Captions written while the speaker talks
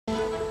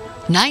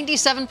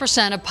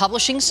97% of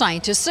publishing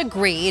scientists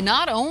agree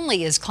not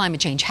only is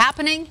climate change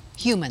happening,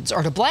 humans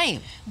are to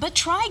blame. But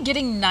try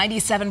getting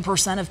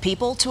 97% of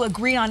people to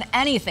agree on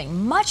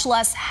anything, much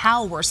less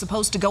how we're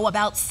supposed to go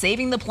about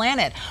saving the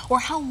planet or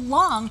how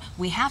long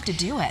we have to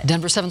do it.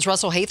 Denver 7's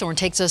Russell Haythorne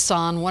takes us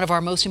on one of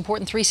our most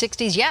important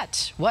 360s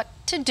yet. What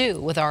to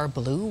do with our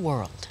blue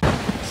world.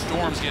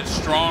 Storms get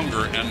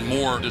stronger and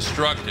more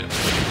destructive.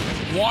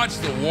 Watch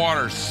the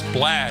water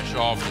splash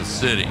off the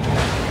city.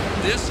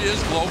 This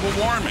is global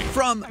warming.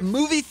 From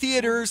movie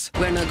theaters,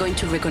 we're not going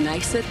to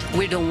recognize it.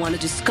 We don't want to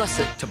discuss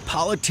it. To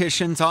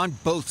politicians on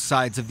both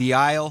sides of the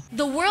aisle.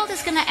 The world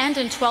is going to end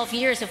in 12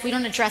 years if we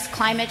don't address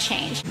climate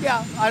change.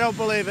 Yeah, I don't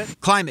believe it.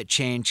 Climate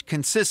change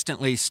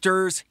consistently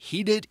stirs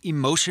heated,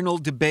 emotional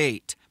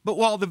debate. But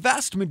while the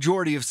vast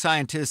majority of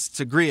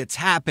scientists agree it's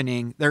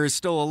happening, there is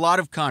still a lot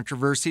of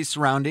controversy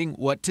surrounding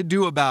what to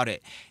do about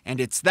it. And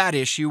it's that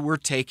issue we're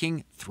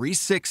taking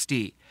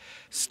 360.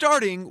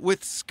 Starting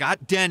with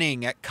Scott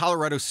Denning at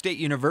Colorado State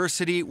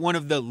University, one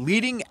of the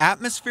leading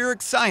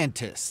atmospheric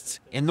scientists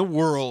in the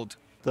world.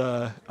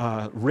 The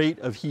rate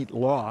of heat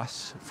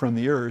loss from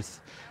the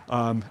Earth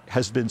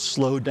has been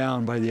slowed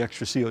down by the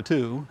extra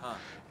CO2.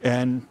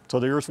 And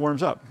so the Earth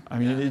warms up. I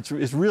mean,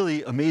 it's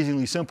really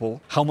amazingly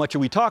simple. How much are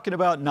we talking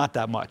about? Not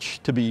that much,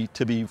 to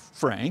be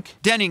frank.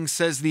 Denning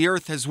says the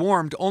Earth has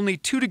warmed only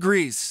 2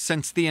 degrees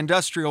since the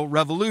Industrial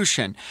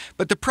Revolution.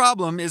 But the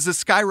problem is the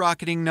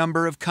skyrocketing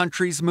number of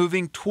countries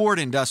moving toward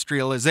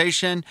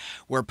industrialization,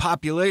 where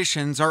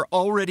populations are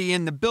already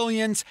in the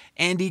billions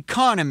and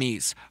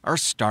economies are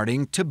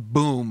starting to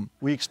boom.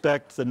 We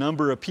expect the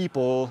number of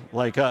people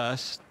like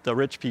us, the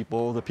rich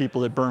people, the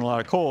people that burn a lot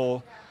of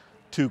coal,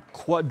 to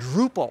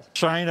quadruple.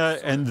 China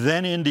and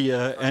then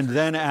India and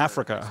then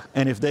Africa.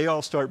 And if they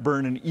all start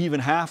burning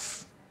even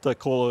half the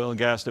coal, oil, and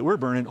gas that we're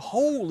burning,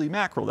 holy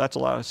mackerel, that's a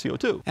lot of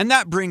CO2. And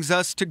that brings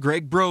us to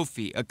Greg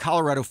Brophy, a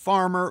Colorado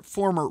farmer,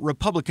 former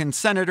Republican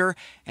senator,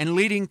 and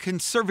leading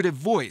conservative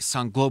voice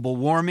on global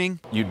warming.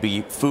 You'd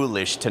be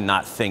foolish to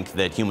not think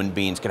that human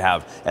beings could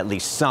have at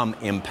least some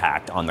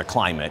impact on the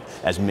climate,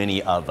 as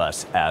many of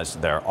us as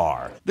there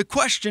are. The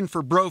question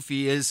for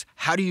Brophy is,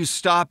 how do you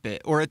stop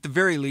it? Or at the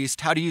very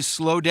least, how do you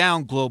slow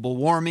down global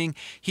warming?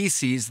 He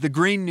sees the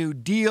Green New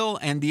Deal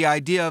and the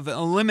idea of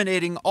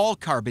eliminating all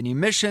carbon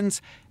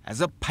emissions as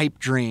a pipe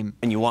dream.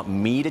 And you want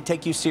me to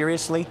take you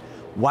seriously?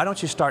 Why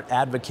don't you start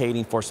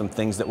advocating for some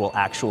things that will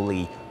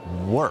actually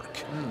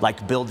work,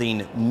 like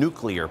building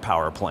nuclear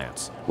power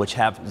plants, which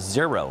have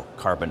 0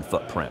 carbon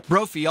footprint.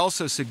 Brophy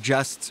also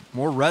suggests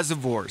more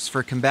reservoirs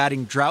for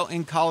combating drought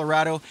in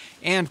Colorado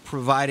and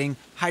providing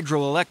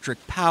hydroelectric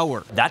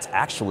power. That's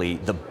actually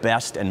the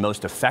best and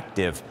most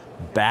effective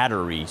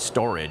battery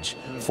storage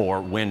for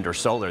wind or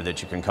solar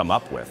that you can come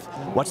up with.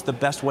 What's the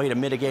best way to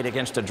mitigate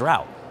against a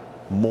drought?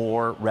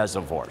 More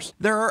reservoirs.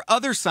 There are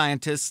other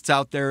scientists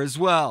out there as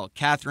well.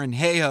 Katherine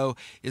Hayhoe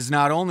is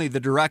not only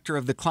the director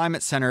of the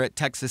Climate Center at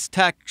Texas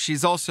Tech,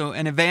 she's also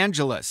an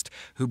evangelist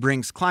who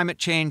brings climate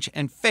change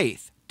and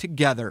faith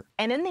together.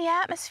 And in the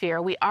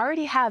atmosphere, we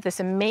already have this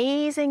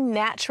amazing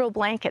natural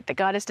blanket that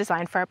God has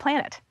designed for our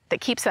planet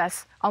that keeps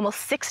us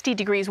almost 60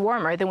 degrees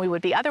warmer than we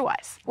would be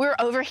otherwise. We're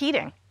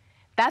overheating.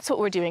 That's what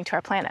we're doing to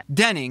our planet.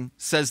 Denning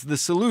says the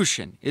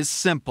solution is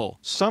simple.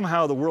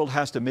 Somehow the world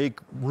has to make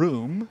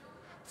room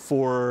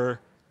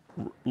for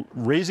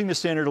raising the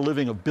standard of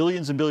living of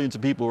billions and billions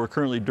of people who are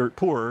currently dirt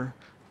poor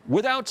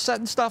without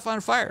setting stuff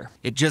on fire.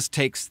 It just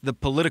takes the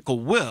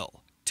political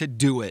will to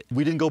do it.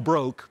 We didn't go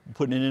broke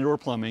putting in indoor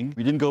plumbing.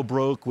 We didn't go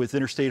broke with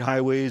interstate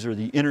highways or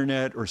the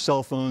internet or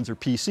cell phones or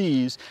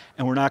PCs,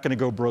 and we're not going to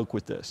go broke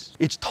with this.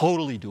 It's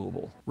totally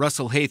doable.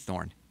 Russell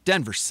Haythorne,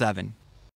 Denver 7.